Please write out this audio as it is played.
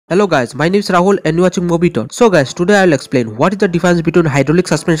Hello guys, my name is Rahul and you are watching Mobiton. So guys, today I will explain what is the difference between hydraulic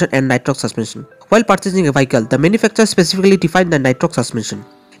suspension and nitrox suspension. While purchasing a vehicle, the manufacturer specifically defined the nitrox suspension.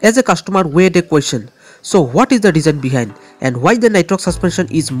 As a customer, we had a question. So what is the reason behind and why the nitrox suspension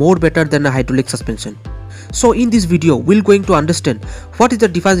is more better than a hydraulic suspension? So in this video, we're going to understand what is the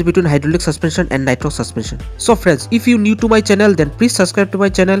difference between hydraulic suspension and nitrox suspension. So friends, if you are new to my channel, then please subscribe to my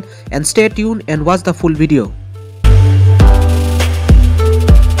channel and stay tuned and watch the full video.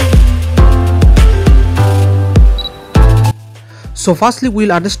 So firstly,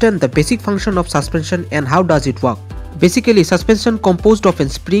 we'll understand the basic function of suspension and how does it work. Basically, suspension composed of a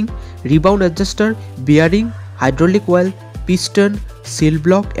spring, rebound adjuster, bearing, hydraulic oil, piston, seal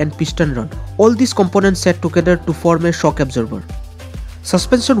block and piston rod. All these components set together to form a shock absorber.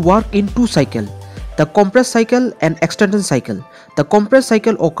 Suspension work in two cycles, the compress cycle and extension cycle. The compress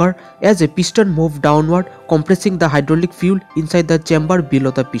cycle occurs as a piston moves downward, compressing the hydraulic fluid inside the chamber below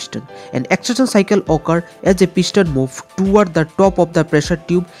the piston. An extension cycle occurs as a piston moves toward the top of the pressure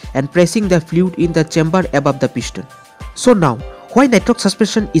tube and pressing the fluid in the chamber above the piston. So now, why nitrox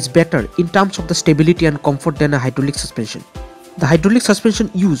suspension is better in terms of the stability and comfort than a hydraulic suspension? The hydraulic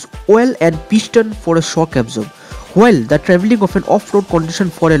suspension use oil and piston for a shock absorb. While the traveling of an off-road condition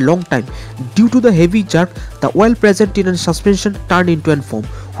for a long time, due to the heavy jerk, the oil present in a suspension turn into a foam,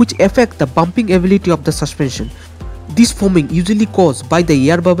 which affect the bumping ability of the suspension. This foaming usually caused by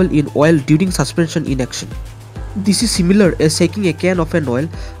the air bubble in oil during suspension in action. This is similar as shaking a can of an oil.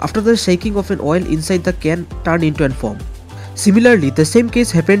 After the shaking of an oil inside the can turn into a foam. Similarly, the same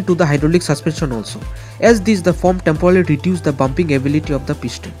case happened to the hydraulic suspension also. As this, the foam temporarily reduced the bumping ability of the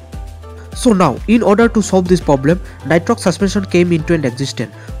piston. So now, in order to solve this problem, nitrox suspension came into an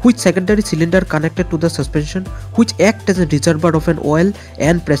existence, which secondary cylinder connected to the suspension, which act as a reservoir of an oil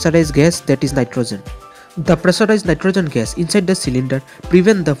and pressurized gas, that is nitrogen. The pressurized nitrogen gas inside the cylinder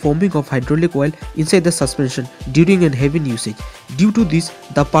prevent the foaming of hydraulic oil inside the suspension during a heavy usage. Due to this,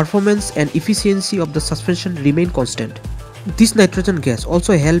 the performance and efficiency of the suspension remain constant. This nitrogen gas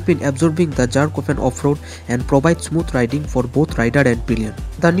also help in absorbing the jerk of an off-road and provide smooth riding for both rider and pillion.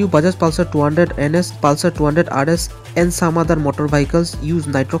 The new Bajaj Pulsar 200 NS, Pulsar 200 RS and some other motor vehicles use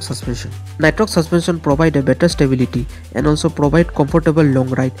nitrox suspension. Nitrox suspension provide a better stability and also provide comfortable long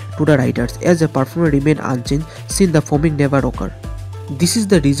ride to the riders as the performance remain unchanged since the foaming never occur. This is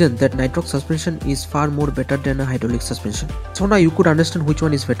the reason that nitrox suspension is far more better than a hydraulic suspension. So now you could understand which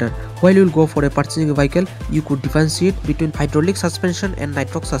one is better. While you will go for a purchasing a vehicle, you could differentiate between hydraulic suspension and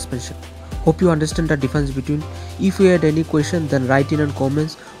nitrox suspension. Hope you understand the difference between. If you had any question, then write in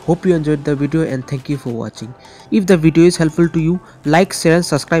comments. Hope you enjoyed the video and thank you for watching. If the video is helpful to you, like, share and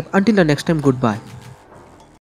subscribe. Until the next time, goodbye.